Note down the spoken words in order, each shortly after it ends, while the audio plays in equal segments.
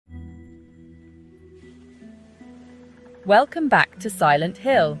Welcome back to Silent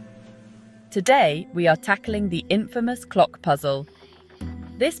Hill. Today we are tackling the infamous clock puzzle.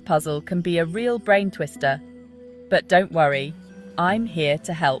 This puzzle can be a real brain twister, but don't worry, I'm here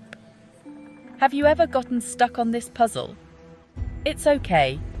to help. Have you ever gotten stuck on this puzzle? It's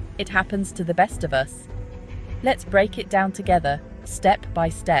okay, it happens to the best of us. Let's break it down together, step by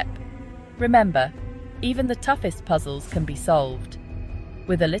step. Remember, even the toughest puzzles can be solved.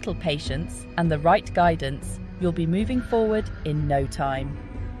 With a little patience and the right guidance, you'll be moving forward in no time.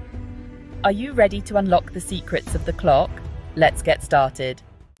 Are you ready to unlock the secrets of the clock? Let's get started.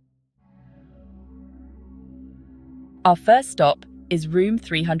 Our first stop is room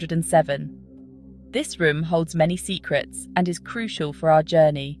 307. This room holds many secrets and is crucial for our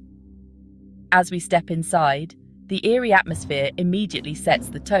journey. As we step inside, the eerie atmosphere immediately sets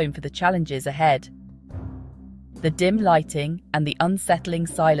the tone for the challenges ahead. The dim lighting and the unsettling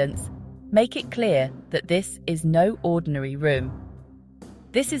silence make it clear that this is no ordinary room.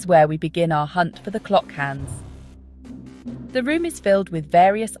 This is where we begin our hunt for the clock hands. The room is filled with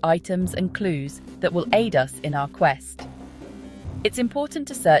various items and clues that will aid us in our quest. It's important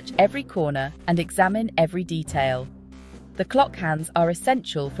to search every corner and examine every detail. The clock hands are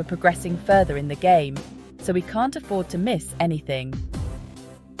essential for progressing further in the game, so we can't afford to miss anything.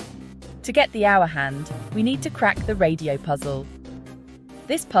 To get the hour hand, we need to crack the radio puzzle.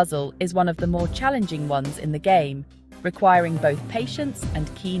 This puzzle is one of the more challenging ones in the game, requiring both patience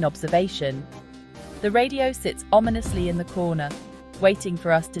and keen observation. The radio sits ominously in the corner, waiting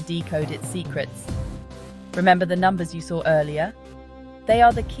for us to decode its secrets. Remember the numbers you saw earlier? They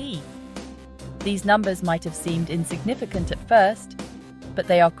are the key. These numbers might have seemed insignificant at first, but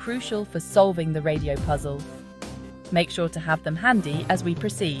they are crucial for solving the radio puzzle. Make sure to have them handy as we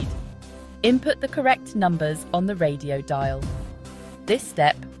proceed. Input the correct numbers on the radio dial. This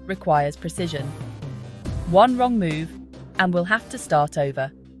step requires precision. One wrong move and we'll have to start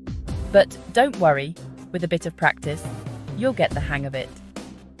over. But don't worry, with a bit of practice, you'll get the hang of it.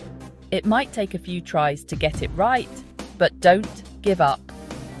 It might take a few tries to get it right, but don't give up.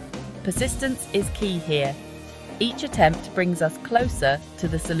 Persistence is key here. Each attempt brings us closer to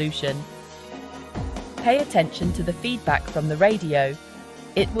the solution. Pay attention to the feedback from the radio.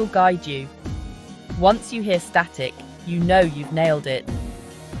 It will guide you. Once you hear static, you know you've nailed it.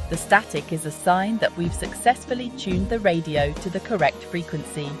 The static is a sign that we've successfully tuned the radio to the correct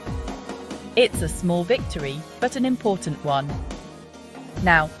frequency. It's a small victory, but an important one.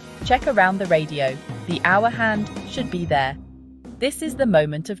 Now, check around the radio. The hour hand should be there. This is the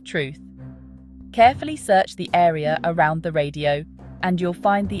moment of truth. Carefully search the area around the radio, and you'll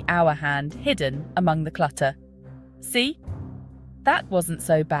find the hour hand hidden among the clutter. See? That wasn't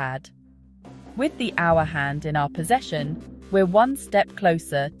so bad. With the hour hand in our possession, we're one step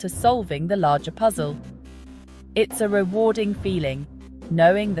closer to solving the larger puzzle. It's a rewarding feeling,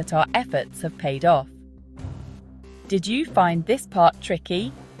 knowing that our efforts have paid off. Did you find this part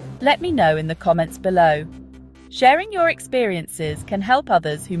tricky? Let me know in the comments below. Sharing your experiences can help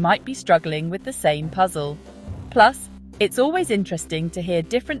others who might be struggling with the same puzzle. Plus, it's always interesting to hear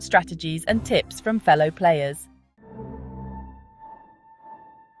different strategies and tips from fellow players.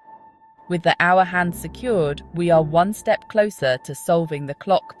 With the hour hand secured, we are one step closer to solving the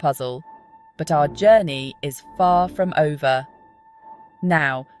clock puzzle. But our journey is far from over.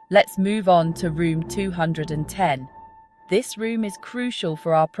 Now, let's move on to room 210. This room is crucial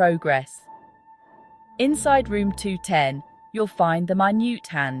for our progress. Inside room 210, you'll find the minute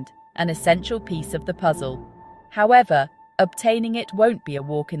hand, an essential piece of the puzzle. However, obtaining it won't be a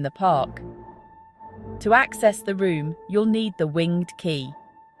walk in the park. To access the room, you'll need the winged key.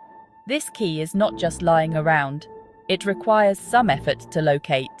 This key is not just lying around, it requires some effort to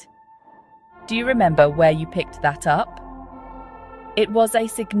locate. Do you remember where you picked that up? It was a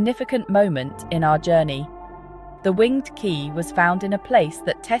significant moment in our journey. The winged key was found in a place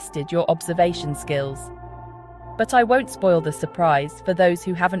that tested your observation skills. But I won't spoil the surprise for those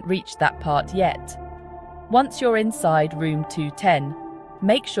who haven't reached that part yet. Once you're inside room 210,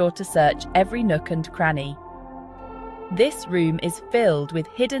 make sure to search every nook and cranny. This room is filled with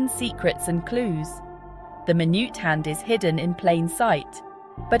hidden secrets and clues. The minute hand is hidden in plain sight,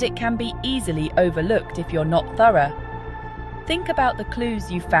 but it can be easily overlooked if you're not thorough. Think about the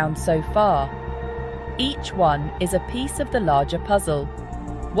clues you've found so far. Each one is a piece of the larger puzzle.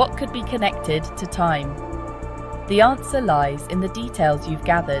 What could be connected to time? The answer lies in the details you've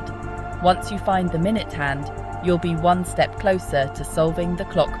gathered. Once you find the minute hand, you'll be one step closer to solving the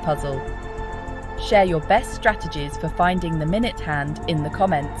clock puzzle. Share your best strategies for finding the minute hand in the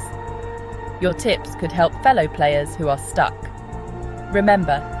comments. Your tips could help fellow players who are stuck.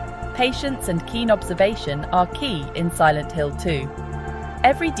 Remember, Patience and keen observation are key in Silent Hill 2.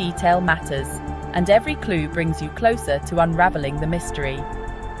 Every detail matters, and every clue brings you closer to unraveling the mystery.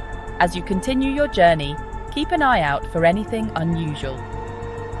 As you continue your journey, keep an eye out for anything unusual.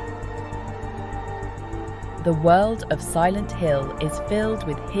 The world of Silent Hill is filled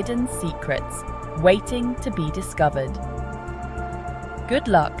with hidden secrets waiting to be discovered. Good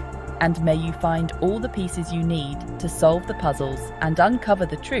luck, and may you find all the pieces you need to solve the puzzles and uncover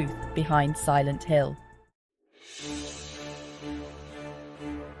the truth behind Silent Hill.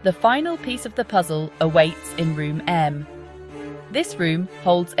 The final piece of the puzzle awaits in Room M. This room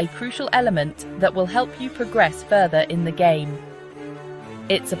holds a crucial element that will help you progress further in the game.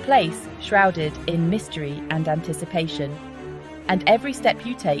 It's a place shrouded in mystery and anticipation, and every step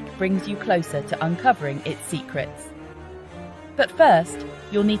you take brings you closer to uncovering its secrets. But first,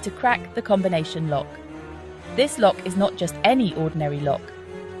 you'll need to crack the combination lock. This lock is not just any ordinary lock.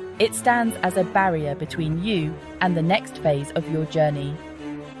 It stands as a barrier between you and the next phase of your journey.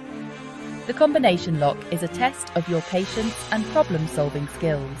 The combination lock is a test of your patience and problem-solving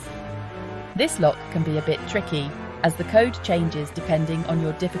skills. This lock can be a bit tricky, as the code changes depending on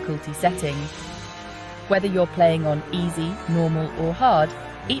your difficulty setting. Whether you're playing on easy, normal or hard,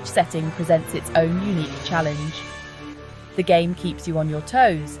 each setting presents its own unique challenge. The game keeps you on your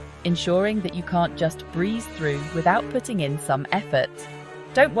toes, ensuring that you can't just breeze through without putting in some effort.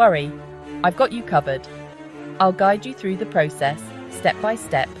 Don't worry, I've got you covered. I'll guide you through the process, step by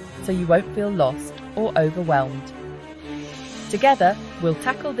step, so you won't feel lost or overwhelmed. Together, we'll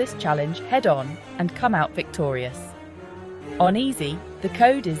tackle this challenge head-on and come out victorious. On easy, the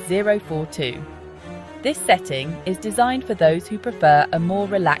code is 042. This setting is designed for those who prefer a more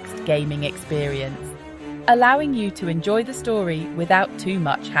relaxed gaming experience, allowing you to enjoy the story without too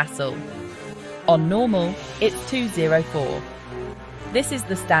much hassle. On normal, it's 204. This is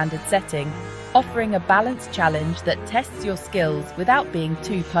the standard setting, offering a balanced challenge that tests your skills without being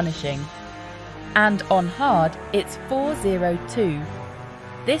too punishing. And on hard, it's 402.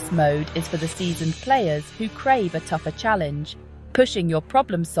 This mode is for the seasoned players who crave a tougher challenge, pushing your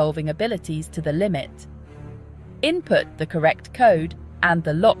problem-solving abilities to the limit. Input the correct code and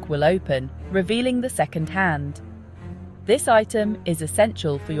the lock will open, revealing the second hand. This item is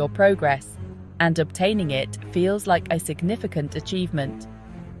essential for your progress, and obtaining it feels like a significant achievement.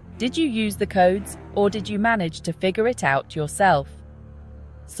 Did you use the codes, or did you manage to figure it out yourself?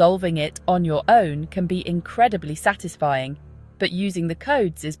 Solving it on your own can be incredibly satisfying, but using the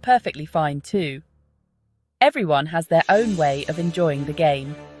codes is perfectly fine too. Everyone has their own way of enjoying the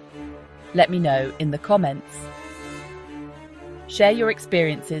game. Let me know in the comments. Share your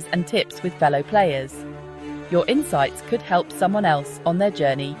experiences and tips with fellow players. Your insights could help someone else on their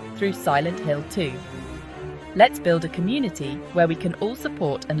journey through Silent Hill 2. Let's build a community where we can all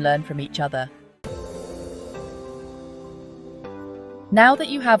support and learn from each other. Now that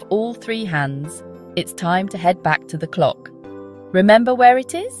you have all three hands, it's time to head back to the clock. Remember where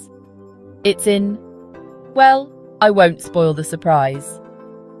it is? It's in... well, I won't spoil the surprise.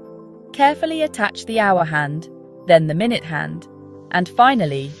 Carefully attach the hour hand, then the minute hand, and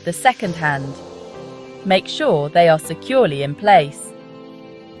finally the second hand. Make sure they are securely in place.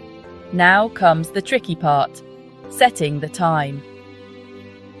 Now comes the tricky part, setting the time.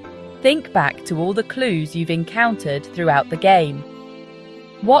 Think back to all the clues you've encountered throughout the game.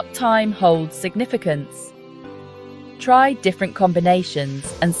 What time holds significance? Try different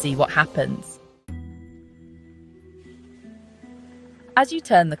combinations and see what happens. As you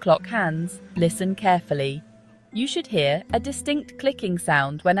turn the clock hands, listen carefully. You should hear a distinct clicking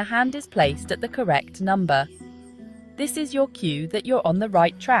sound when a hand is placed at the correct number. This is your cue that you're on the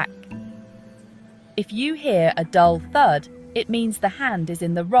right track. If you hear a dull thud, it means the hand is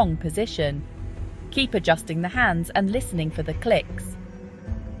in the wrong position. Keep adjusting the hands and listening for the clicks.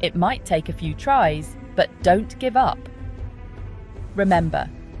 It might take a few tries, but don't give up. Remember,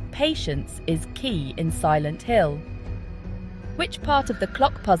 patience is key in Silent Hill. Which part of the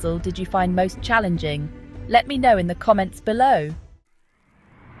clock puzzle did you find most challenging? Let me know in the comments below.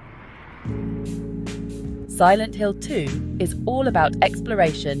 Silent Hill 2 is all about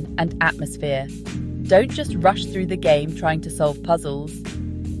exploration and atmosphere. Don't just rush through the game trying to solve puzzles.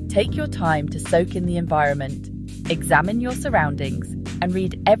 Take your time to soak in the environment, examine your surroundings, and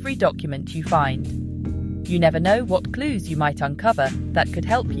read every document you find. You never know what clues you might uncover that could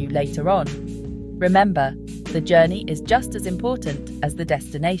help you later on. Remember, the journey is just as important as the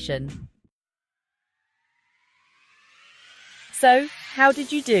destination. So, how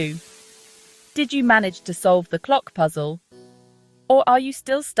did you do? Did you manage to solve the clock puzzle? Or are you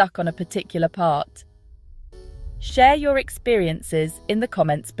still stuck on a particular part? Share your experiences in the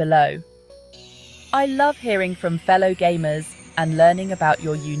comments below. I love hearing from fellow gamers and learning about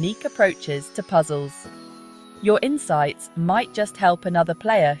your unique approaches to puzzles. Your insights might just help another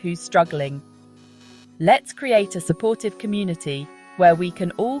player who's struggling. Let's create a supportive community where we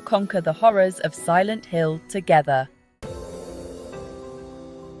can all conquer the horrors of Silent Hill together.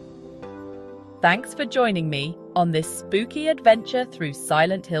 Thanks for joining me on this spooky adventure through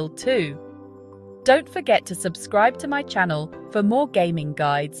Silent Hill 2. Don't forget to subscribe to my channel for more gaming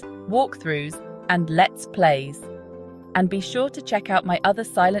guides, walkthroughs, and Let's Plays. And be sure to check out my other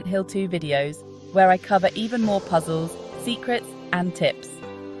Silent Hill 2 videos where I cover even more puzzles, secrets, and tips.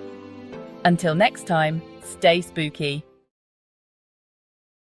 Until next time, stay spooky.